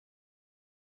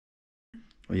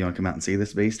Well, you want to come out and see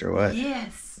this beast or what?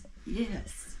 Yes,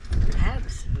 yes,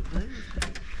 absolutely.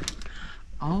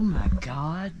 Oh my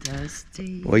God,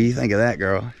 Dusty. What do you think of that,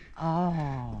 girl?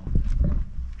 Oh.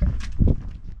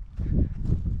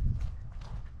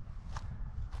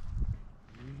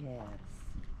 Yes.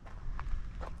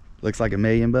 Looks like $1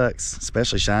 million bucks,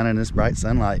 especially shining in this bright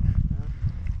sunlight.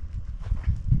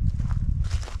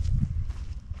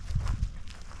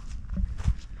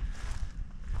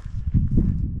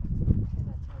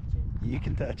 You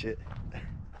can touch it.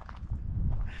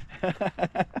 But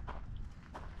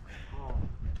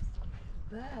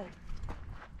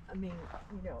I mean,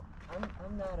 you know,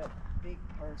 I'm not a big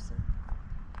person,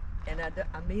 and I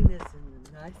mean this in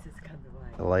the nicest kind of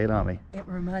way. Lay it on me. It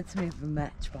reminds me of a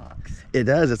Matchbox. It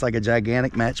does. It's like a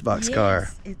gigantic Matchbox car.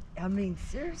 I mean,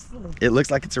 seriously. It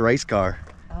looks like it's a race car.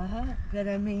 But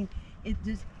I mean, it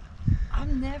just,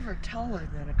 I'm never taller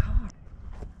than a car.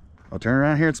 Well, turn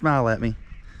around here and smile at me.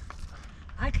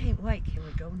 I can't wait. Can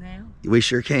we go now? We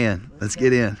sure can. Let's go.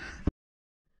 get in.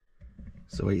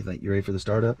 So what do you think? You ready for the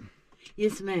startup?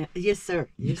 Yes, ma'am. Yes, sir.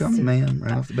 You come, ma'am,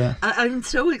 right off the bat. I'm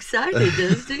so excited,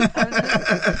 Dusty.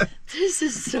 This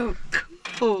is so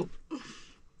cool.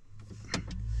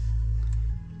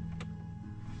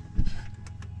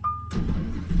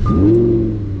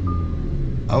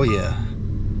 Oh, yeah.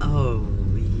 Oh,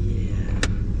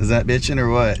 yeah. Is that bitching or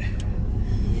what?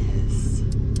 Yes.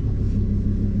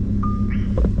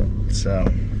 So,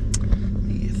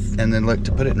 Yes. and then look,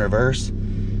 to put it in reverse,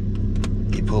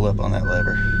 you pull up on that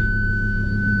lever.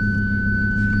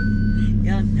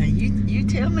 Yeah, now you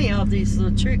tell me all these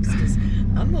little tricks, because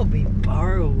I'm going to be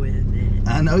borrowing it.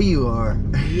 I know you are.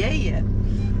 Yeah.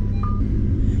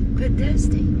 But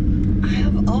Dusty, I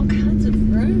have all kinds of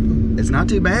room. It's not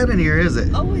too bad in here, is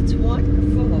it? Oh, it's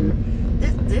wonderful.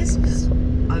 This is,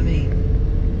 I mean,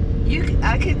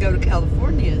 I could go to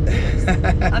California in this.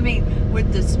 I mean,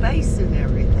 with the space and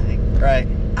everything. Right.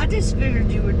 I just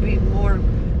figured you would be more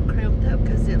cramped up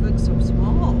because it looks so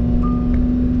small.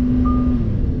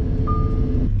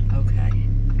 Okay.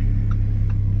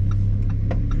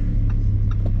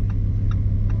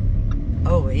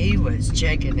 Oh, he was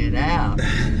checking it out.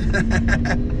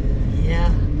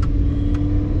 Yeah.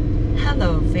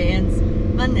 Hello, fans.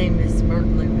 My name is Mert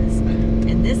Lummus,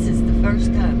 and this is the first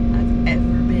time I've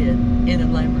ever been in a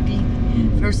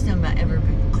Lamborghini. First time I ever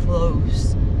been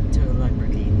close to a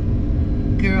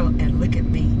Lamborghini. Girl, and look at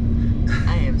me.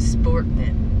 I am sporting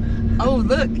it. Oh,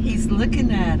 look, he's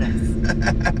looking at us.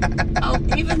 Oh,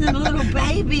 even the little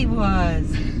baby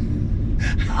was.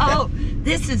 Oh,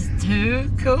 this is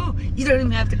too cool. You don't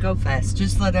even have to go fast.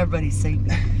 Just let everybody see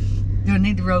me. Do I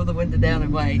need to roll the window down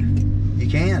and wave? You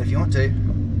can if you want to.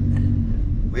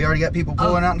 We already got people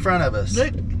pulling out in front of us.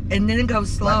 Look, and then go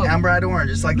slow. Like I'm bright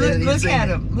orange, just like they didn't even see me. Look at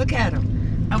him. Look at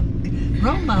him. Oh,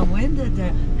 roll my window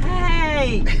down.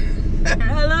 Hey!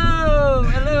 Hello!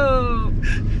 Hello!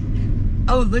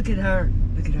 Oh, look at her.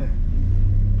 Look at her.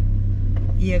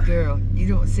 Yeah, girl. You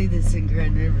don't see this in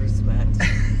Grand Rivers much.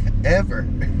 Ever.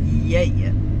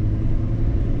 Yeah.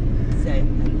 Say,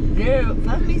 hello.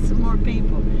 Find me some more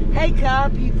people. Hey,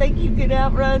 cop, you think you could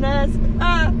outrun us?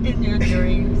 In your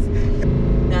dreams.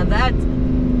 Now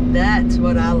that's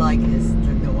what I like, is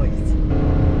the noise.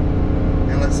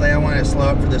 And let's say I want to slow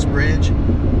up for this bridge.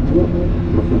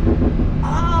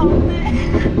 Oh,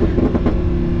 man.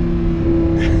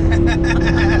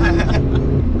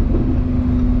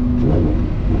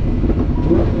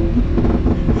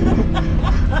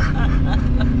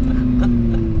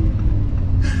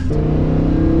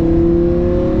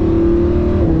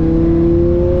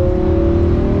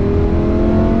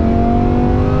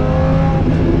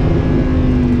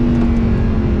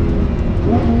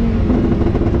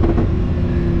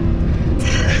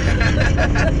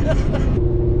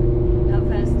 How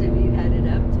fast have you had it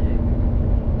up to?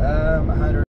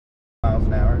 100 miles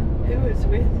an hour. Who was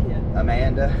with you?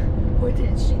 Amanda. What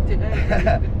did she do?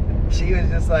 She was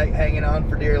just like hanging on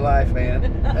for dear life, man.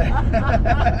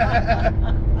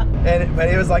 But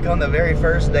it was like on the very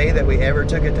first day that we ever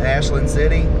took it to Ashland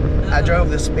City. I drove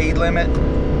the speed limit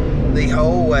the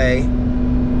whole way,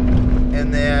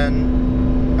 and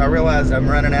then I realized I'm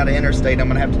running out of interstate. I'm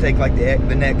gonna have to take like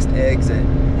the next exit,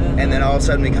 and then all of a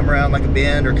sudden we come around like a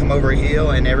bend or come over a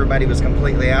hill, and everybody was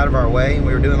completely out of our way.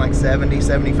 We were doing like 70,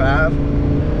 75.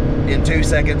 In 2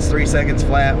 seconds, 3 seconds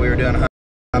flat, we were doing 100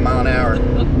 mile an hour.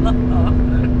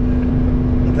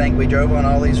 I think we drove on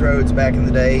all these roads back in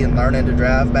the day and learning to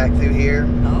drive back through here.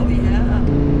 Oh, yeah.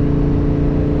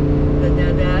 But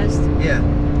now, Dust, Yeah.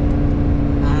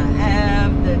 I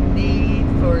have the need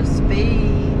for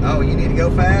speed. Oh, you need to go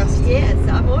fast? Yes,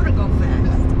 I want to go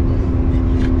fast.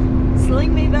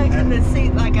 Sling me back in the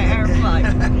seat like an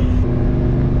airplane.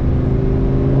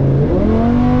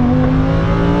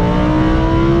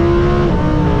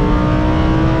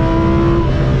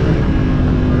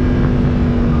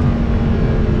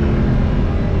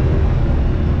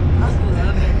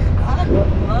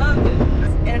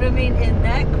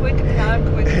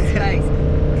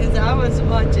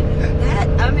 Watching that,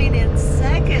 I mean, in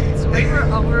seconds we were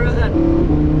over 100.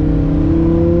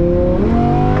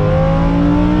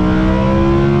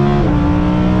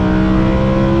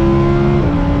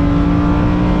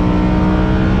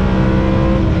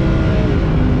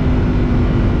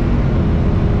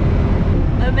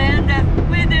 Amanda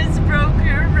Withers broke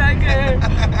her record.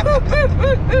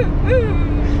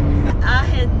 I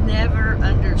had never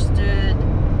understood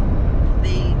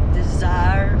the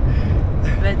desire,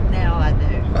 but now I do.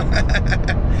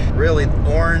 Really,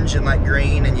 orange and like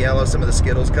green and yellow, some of the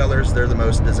Skittles colors, they're the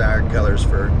most desired colors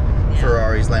for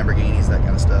Ferraris, Lamborghinis, that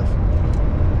kind of stuff.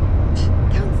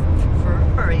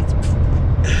 Ferraris.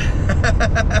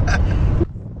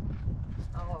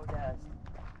 Oh,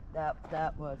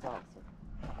 that was awesome.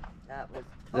 That was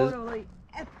totally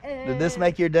epic. Did this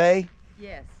make your day?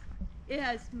 Yes. It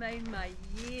has made my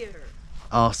year.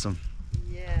 Awesome.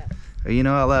 Yeah. Well, you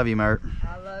know I love you, Mert.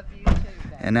 I love you too, baby.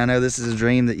 And I know this is a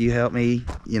dream that you helped me,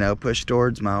 you know, push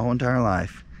towards my whole entire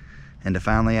life. And to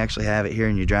finally actually have it here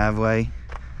in your driveway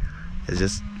is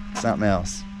just something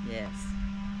else. Yes.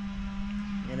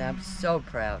 And I'm so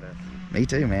proud of you. Me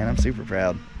too, man. I'm super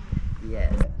proud.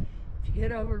 Yes. If you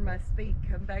get over my speed,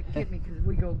 come back and get me because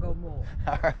we gonna go more.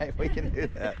 All right, we can do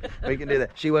that. We can do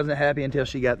that. She wasn't happy until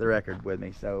she got the record with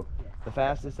me. So the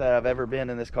fastest that I've ever been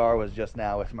in this car was just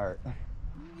now with Mert.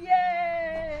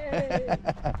 Yay!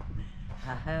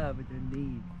 I have the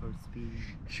need for speed.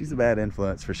 She's a bad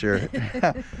influence for sure.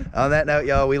 On that note,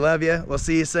 y'all, we love you. We'll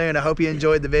see you soon. I hope you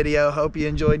enjoyed the video. Hope you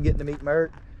enjoyed getting to meet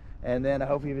Mert. And then I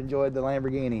hope you've enjoyed the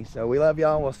Lamborghini. So we love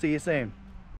y'all. We'll see you soon.